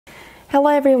Hello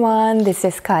everyone, this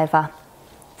is Kaiva.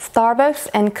 Starbucks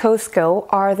and Costco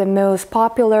are the most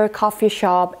popular coffee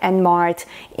shop and mart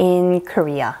in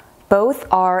Korea. Both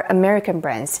are American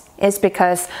brands. It's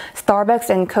because Starbucks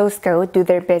and Costco do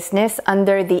their business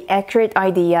under the accurate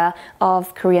idea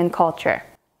of Korean culture.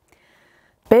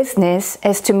 Business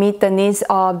is to meet the needs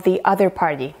of the other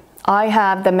party. I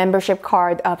have the membership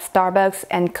card of Starbucks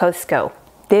and Costco.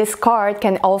 This card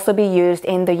can also be used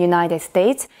in the United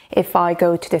States if I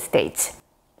go to the States.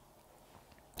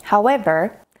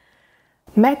 However,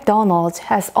 McDonald's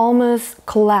has almost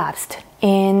collapsed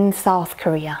in South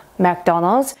Korea.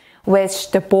 McDonald's,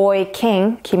 which the boy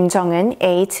king Kim Jong-un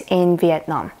ate in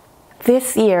Vietnam.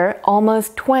 This year,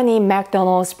 almost 20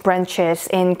 McDonald's branches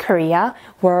in Korea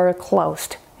were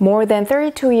closed. More than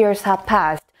 32 years have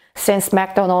passed since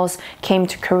McDonald's came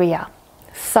to Korea.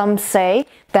 Some say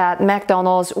that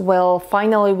McDonald's will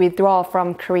finally withdraw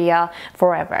from Korea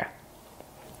forever.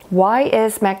 Why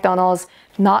is McDonald's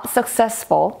not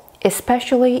successful,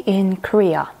 especially in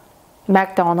Korea?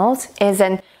 McDonald's is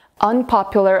an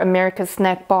unpopular American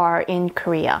snack bar in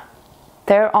Korea.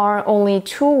 There are only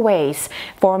two ways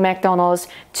for McDonald's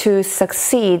to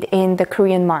succeed in the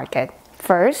Korean market.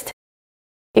 First,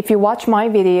 if you watch my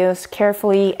videos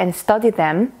carefully and study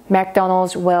them,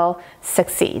 McDonald's will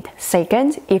succeed.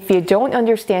 Second, if you don't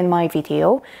understand my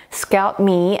video, scout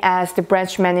me as the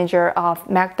branch manager of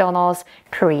McDonald's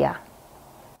Korea.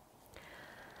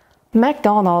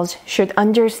 McDonald's should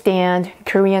understand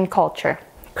Korean culture.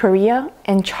 Korea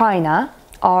and China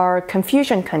are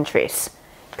Confucian countries.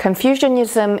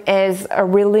 Confucianism is a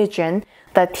religion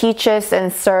that teaches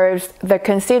and serves the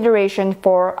consideration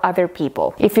for other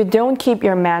people. If you don't keep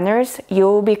your manners,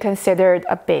 you'll be considered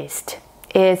a beast.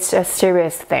 It's a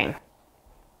serious thing.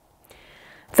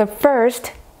 The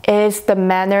first is the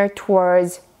manner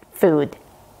towards food.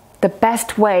 The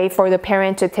best way for the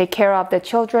parent to take care of the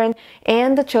children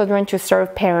and the children to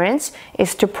serve parents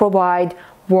is to provide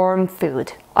warm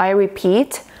food. I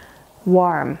repeat,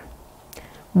 warm.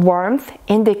 Warmth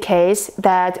indicates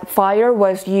that fire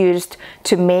was used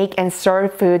to make and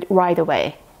serve food right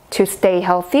away. To stay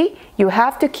healthy, you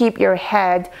have to keep your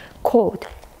head cold,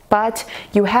 but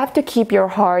you have to keep your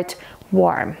heart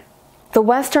warm. The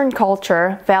Western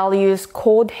culture values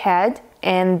cold head,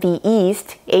 and the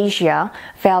East, Asia,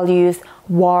 values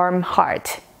warm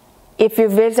heart. If you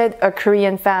visit a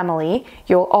Korean family,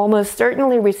 you'll almost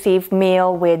certainly receive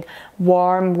meal with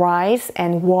warm rice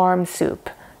and warm soup.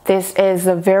 This is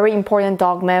a very important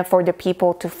dogma for the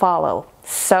people to follow.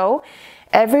 So,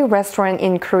 every restaurant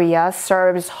in Korea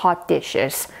serves hot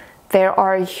dishes. There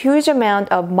are a huge amount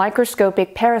of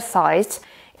microscopic parasites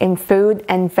in food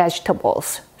and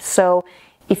vegetables. So,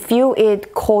 if you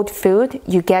eat cold food,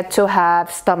 you get to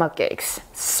have stomach aches.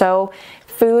 So,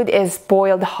 food is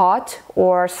boiled hot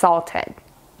or salted.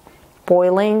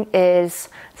 Boiling is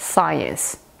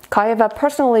science. Kaiva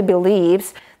personally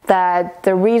believes that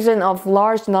the reason of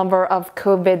large number of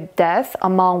COVID deaths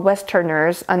among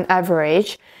Westerners on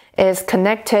average is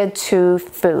connected to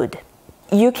food.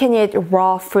 You can eat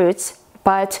raw fruits,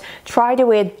 but try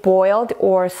to eat boiled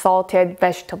or salted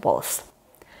vegetables.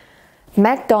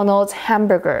 McDonald's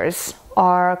hamburgers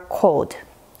are cold.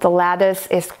 The lettuce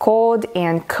is cold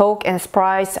and Coke and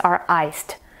Sprite are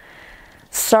iced.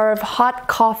 Serve hot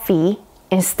coffee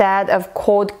instead of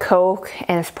cold Coke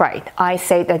and Sprite. I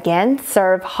say it again,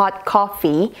 serve hot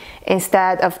coffee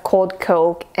instead of cold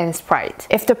Coke and Sprite.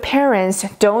 If the parents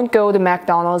don't go to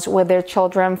McDonald's with their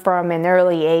children from an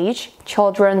early age,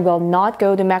 children will not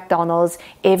go to McDonald's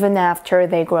even after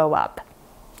they grow up.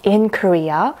 In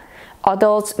Korea,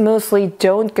 adults mostly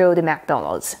don't go to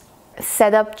McDonald's.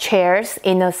 Set up chairs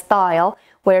in a style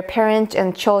where parents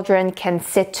and children can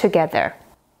sit together.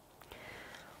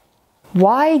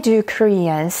 Why do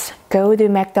Koreans go to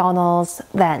McDonald's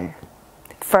then?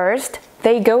 First,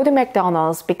 they go to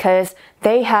McDonald's because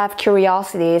they have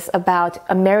curiosities about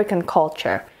American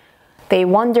culture. They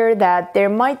wonder that there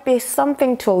might be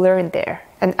something to learn there,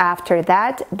 and after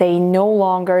that, they no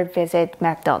longer visit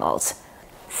McDonald's.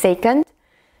 Second,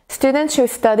 students who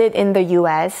studied in the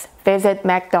US visit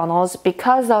McDonald's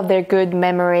because of their good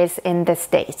memories in the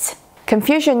States.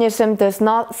 Confucianism does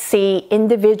not see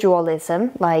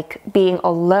individualism, like being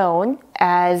alone,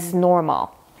 as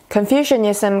normal.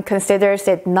 Confucianism considers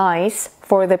it nice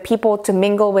for the people to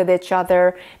mingle with each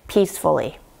other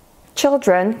peacefully.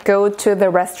 Children go to the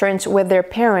restaurants with their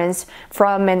parents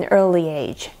from an early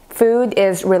age. Food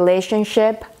is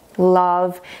relationship,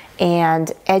 love,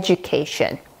 and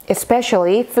education.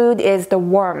 Especially, food is the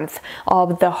warmth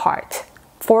of the heart.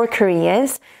 For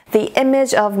Koreans, the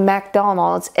image of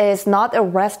McDonald's is not a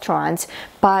restaurant,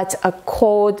 but a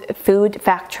cold food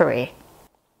factory.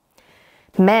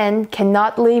 Men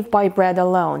cannot live by bread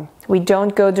alone. We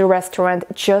don't go to a restaurant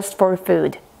just for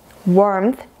food.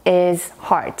 Warmth is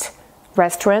heart.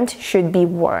 Restaurant should be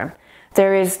warm.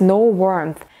 There is no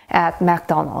warmth at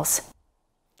McDonald's.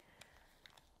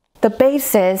 The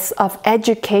basis of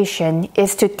education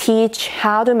is to teach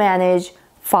how to manage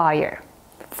fire.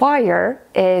 Fire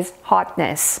is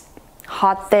hotness.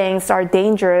 Hot things are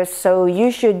dangerous, so you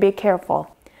should be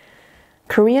careful.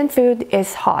 Korean food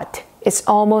is hot. It's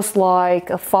almost like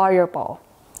a fireball.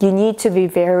 You need to be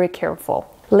very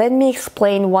careful. Let me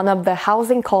explain one of the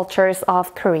housing cultures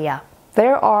of Korea.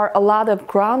 There are a lot of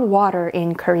groundwater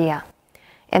in Korea,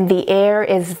 and the air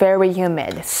is very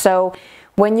humid. So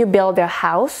when you build a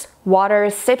house, water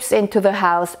seeps into the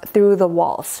house through the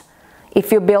walls.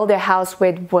 If you build a house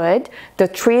with wood, the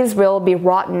trees will be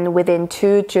rotten within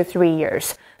 2 to 3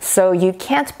 years. So you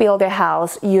can't build a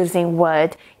house using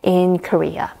wood in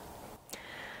Korea.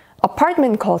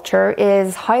 Apartment culture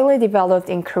is highly developed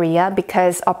in Korea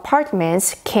because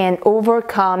apartments can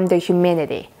overcome the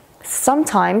humidity.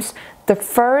 Sometimes the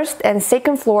first and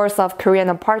second floors of Korean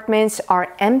apartments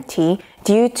are empty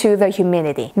due to the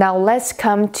humidity. Now let's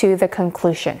come to the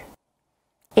conclusion.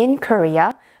 In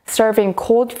Korea, serving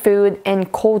cold food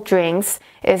and cold drinks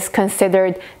is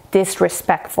considered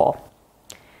disrespectful.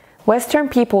 Western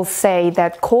people say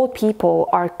that cold people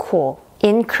are cool.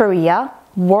 In Korea,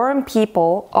 warm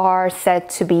people are said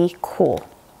to be cool.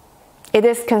 It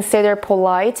is considered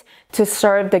polite to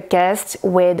serve the guests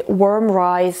with warm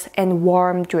rice and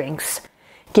warm drinks.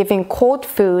 Giving cold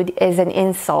food is an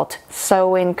insult,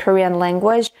 so in Korean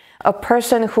language, a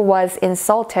person who was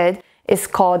insulted is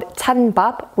called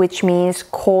찬밥, which means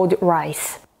cold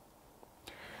rice.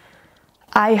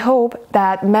 I hope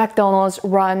that McDonald's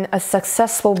run a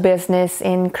successful business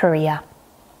in Korea.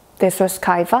 This was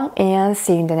Kaiva, and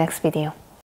see you in the next video.